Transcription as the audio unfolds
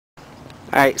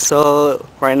Alright, so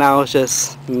right now it's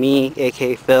just me,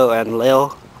 aka Phil and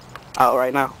Lil, out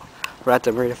right now. We're at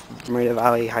the Merida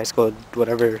Valley High School,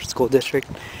 whatever school district.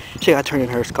 She got turned in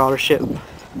her scholarship.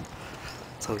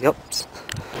 So, yep.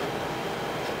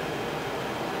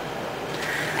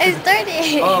 I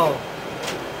started. Oh.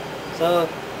 So,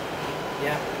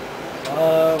 yeah.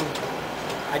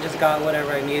 I just got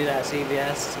whatever I needed at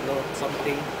CVS, a little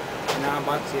something. And now I'm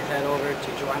about to head over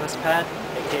to Joanna's pad,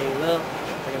 aka Lil.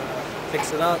 We're gonna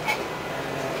fix it up. And,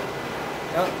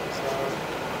 yep, so.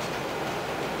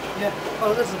 Yeah.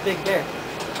 Oh, this is a big bear.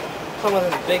 Almost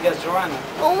as big as Joanna.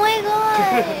 Oh my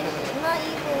god. Not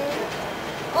even.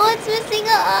 Oh, it's missing an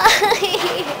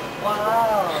eye.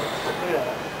 Wow. Look at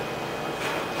that.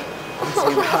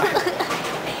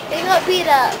 It got beat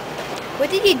up. What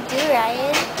did you do,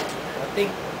 Ryan? I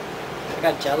think I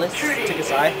got jealous, took a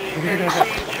side.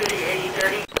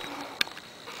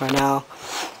 Right now,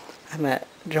 I'm at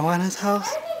Joanna's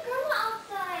house. Why did Grandma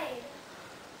outside?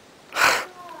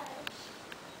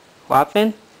 What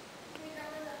happened?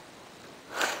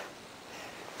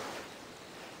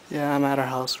 Yeah, I'm at our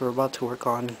house. We're about to work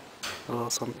on a little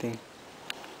something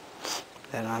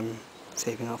that I'm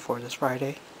saving up for this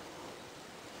Friday.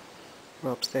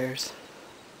 We're upstairs.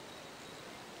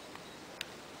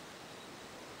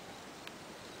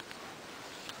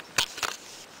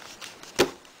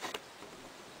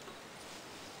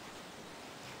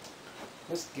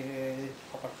 What's good?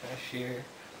 Papa Fresh here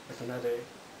with another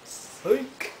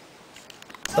psych.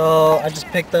 So I just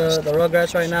picked the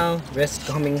Rugrats right now. Risk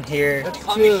coming here.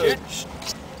 See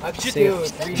if I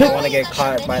don't want to get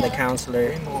caught by the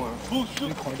counselor. 3 more.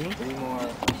 3 more.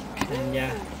 And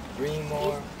yeah. 3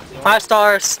 more. 5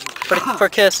 stars for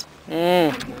Kiss.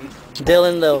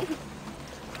 Dylan Lil.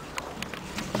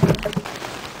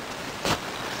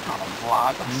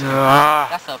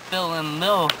 That's a Phil and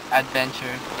Lil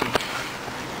adventure.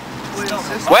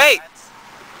 Wait!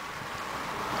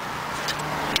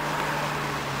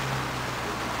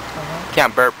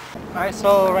 Can't burp. Alright,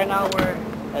 so right now we're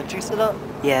at Juice It Up.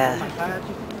 Yeah,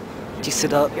 Juice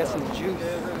It Up. Get some juice.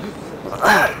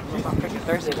 I'm freaking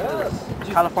thirsty because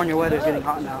California weather is getting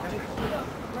hot now.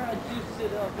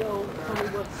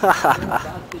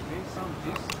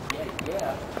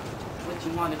 What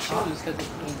you want to choose because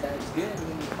that's good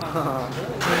when you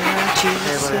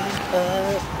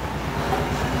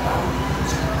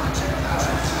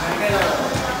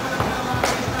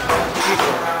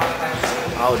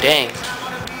Oh dang.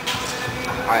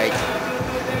 Alright.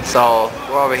 So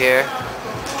we're over here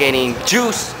getting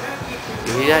juice.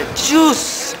 You hear that?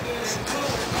 Juice!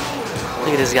 Look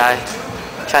at this guy.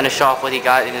 Trying to show off what he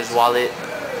got in his wallet.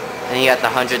 And he got the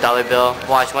 $100 bill.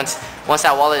 Watch, once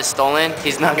that wallet is stolen,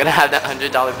 he's not gonna have that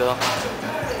 $100 bill.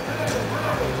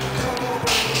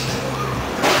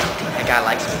 That guy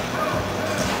likes me.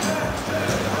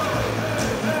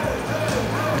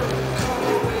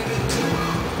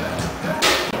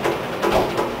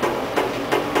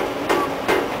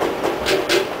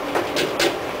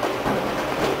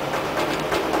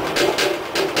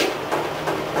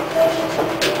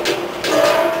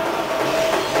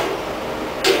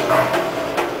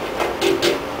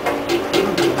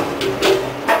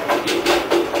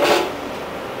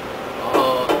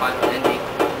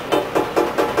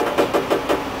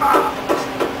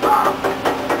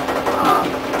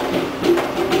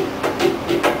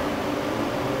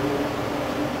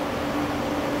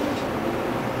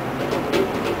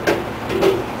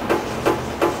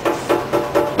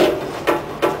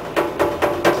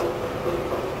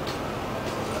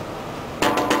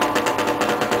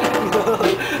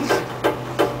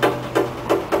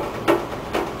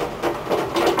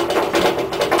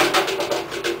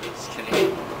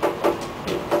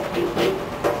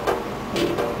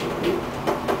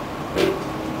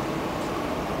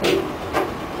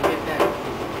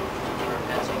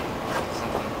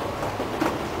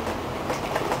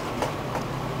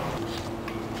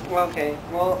 Okay,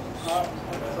 well,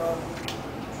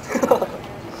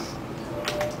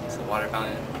 It's a water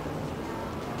fountain.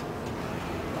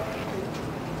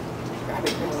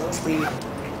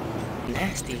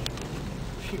 Nasty.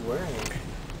 What's she wearing?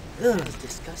 Ugh, it's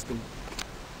disgusting.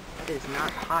 That is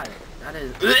not hot. That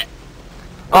is.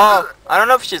 Oh, I don't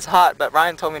know if she's hot, but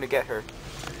Ryan told me to get her.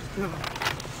 I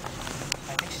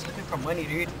think she's looking for money,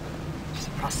 dude. She's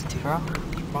a prostitute, bro.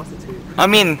 Prostitute. I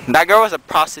mean, that girl was a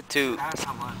prostitute. That's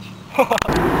how much.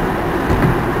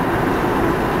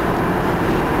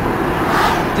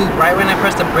 Dude, right when I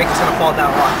press the brake, it's gonna fall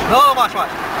down. Watch. No, watch.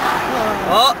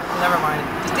 Oh, never mind.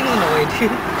 This thing is in the way,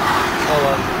 dude. Oh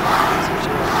well.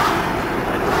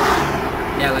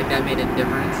 Yeah, like that made a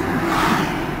difference.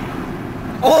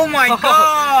 Oh my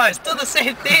God! Still the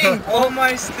same thing. Oh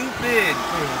my stupid!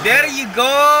 There you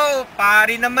go!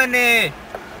 Pari naman eh!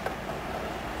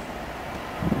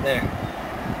 There.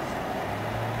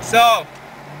 So...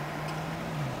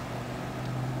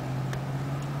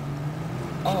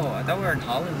 Oh, I thought we were in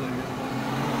Hollywood.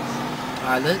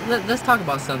 Alright, let's talk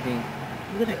about something.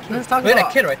 Look at that kid. Let's talk Look at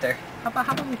about... that kid right there. How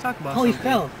about we talk about Oh, he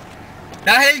something? fell.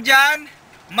 Dahil dyan,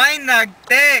 may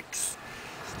nag-text!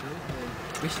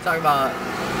 We should talk about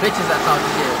bitches that talk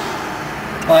shit.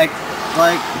 Like.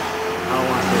 I don't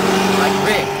want to. Like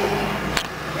Rick.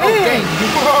 Oh, dang.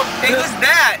 Hey, who's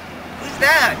that? Who's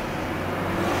that?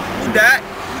 Who that?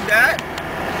 Who that?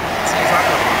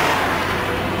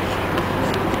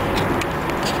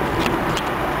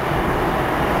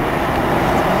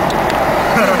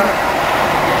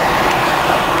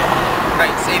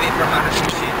 Right, save it for honest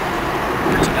shit.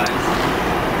 Rich guys.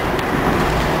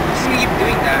 Just keep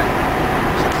doing that.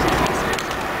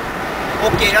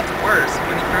 Okay, that's worse.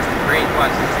 When he first break, watch,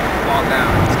 it's gonna fall down.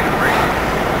 It's gonna break.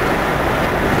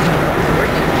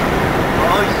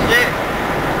 Oh shit!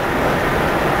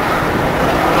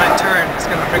 My turn. It's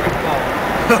gonna freaking fall.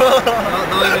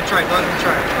 Don't even try. Don't even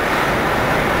try.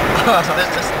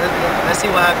 Let's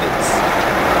see what happens.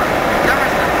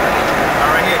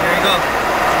 Alright, here you go.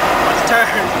 Watch the turn.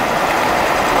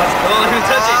 Don't even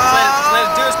touch it. Just let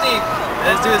it do its thing.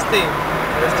 Let it do its thing.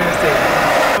 Let it do its thing.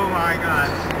 Oh my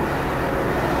god.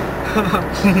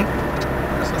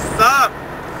 That's what's up!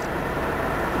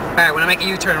 Alright, when I make a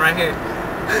U-turn right here.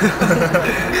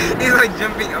 He's like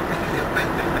jumping up.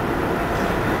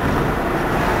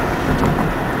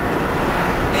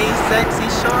 Hey, sexy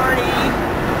shorty.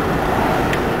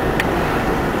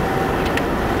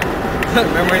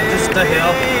 Remember this is the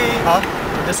hill? Huh?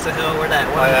 This is the hill where that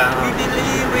one We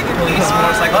believe we can police fly.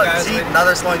 motorcycle guys See, went. now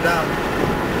they're slowing down.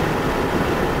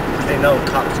 Because they know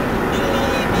cops are gonna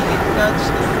Believe we can touch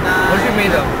the sky. What do you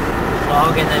mean though?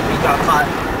 Vlog and then we got caught.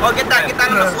 Oh, get that on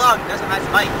the vlog. That's a nice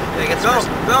bike. Yeah, Go.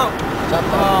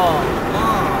 Oh.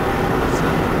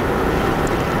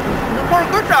 No more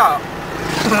good job.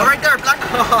 Oh, right there, black.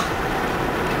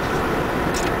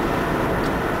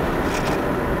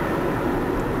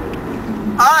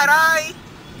 Alright.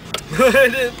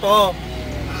 It didn't fall.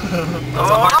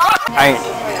 Alright.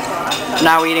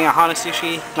 Now we're eating a Hana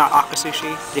sushi, not Aka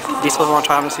sushi. These fools want to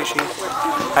try Hana sushi.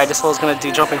 Alright, this fool's gonna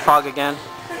do jumping frog again.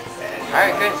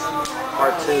 Alright, Chris.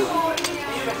 Part 2.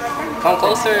 Come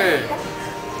closer.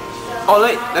 Oh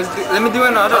wait, let me do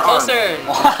another Come arm. closer. At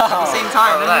the same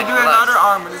time. Let me do Relax. another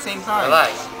arm at the same time.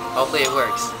 Relax. Hopefully it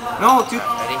works. No, dude.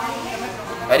 Ready?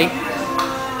 Ready?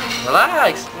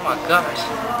 Relax. Oh my gosh.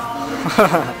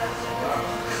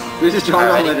 Who's this John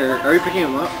Alright. letter? Are we picking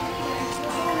him up?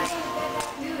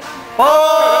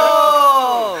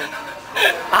 Oh!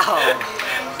 Ow.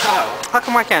 Ow. How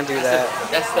come I can't do that?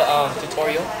 That's the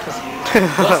tutorial. Go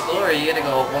slower. You gotta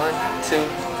go 1, 2,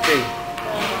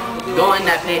 3. Go in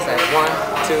that pace at 1,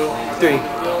 2, 3.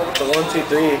 So 1, 2,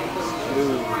 3.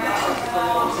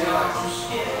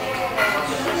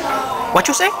 What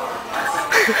you say?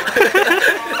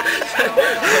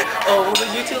 Oh, what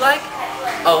would you two like?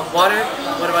 Oh, water.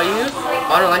 What about you?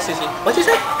 I don't like sushi. What'd you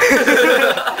say?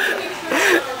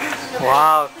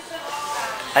 Wow.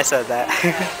 I said that.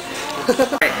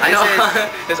 I know.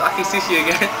 There's Aki Sushi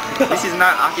again. This is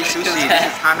not Aki Sushi. This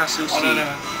is Hana Sushi.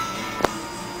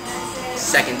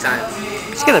 Second time.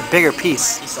 Let's get a bigger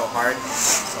piece. He's so hard.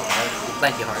 So hard.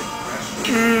 Like you hard.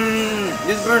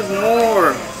 This burns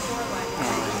more.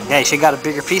 Yeah, you should got a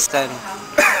bigger piece then.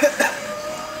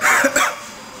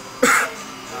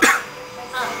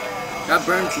 That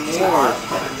burns more.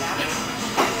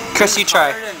 Chris, you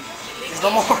try. There's no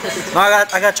more. No,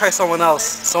 I gotta try someone else.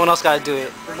 Someone else gotta do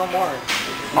it. There's no more.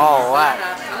 Oh, wow.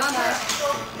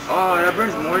 Oh, that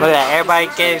burns more. Look at that. Everybody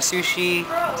getting sushi.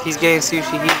 He's getting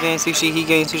sushi. He's getting sushi. He's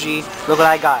getting sushi. Look what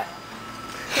I got.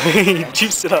 He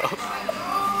juiced it up.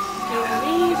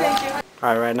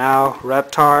 Alright, right now,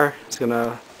 Reptar is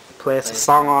gonna play us a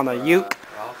song on the uke.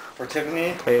 For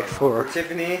Tiffany? Play it for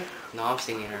Tiffany? No, I'm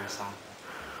singing her a song.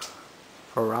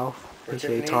 Ralph, aka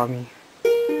Tiffany? Tommy.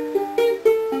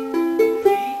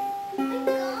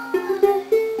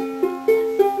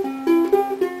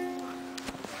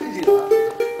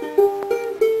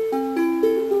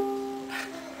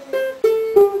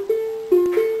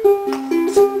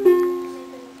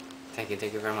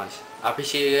 Thank you very much. I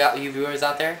appreciate you viewers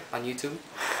out there on YouTube.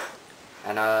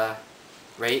 And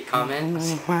rate, comment.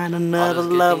 Find all another those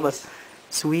good lover things.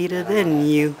 sweeter than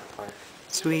you,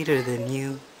 sweeter than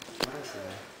you. What else is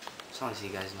there? Just want to see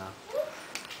you guys know.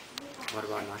 What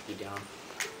about knock you down?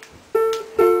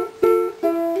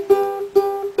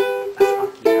 That's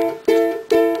knock you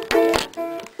down.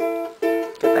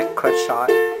 cut shot.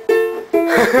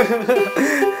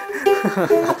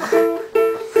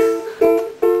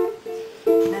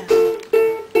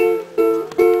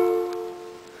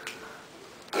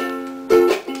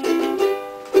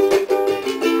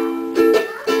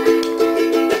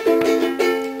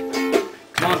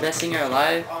 Come on, best singer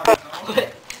alive.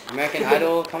 American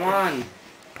Idol, come on.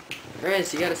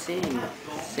 Chris, you gotta sing.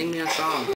 Sing me a song.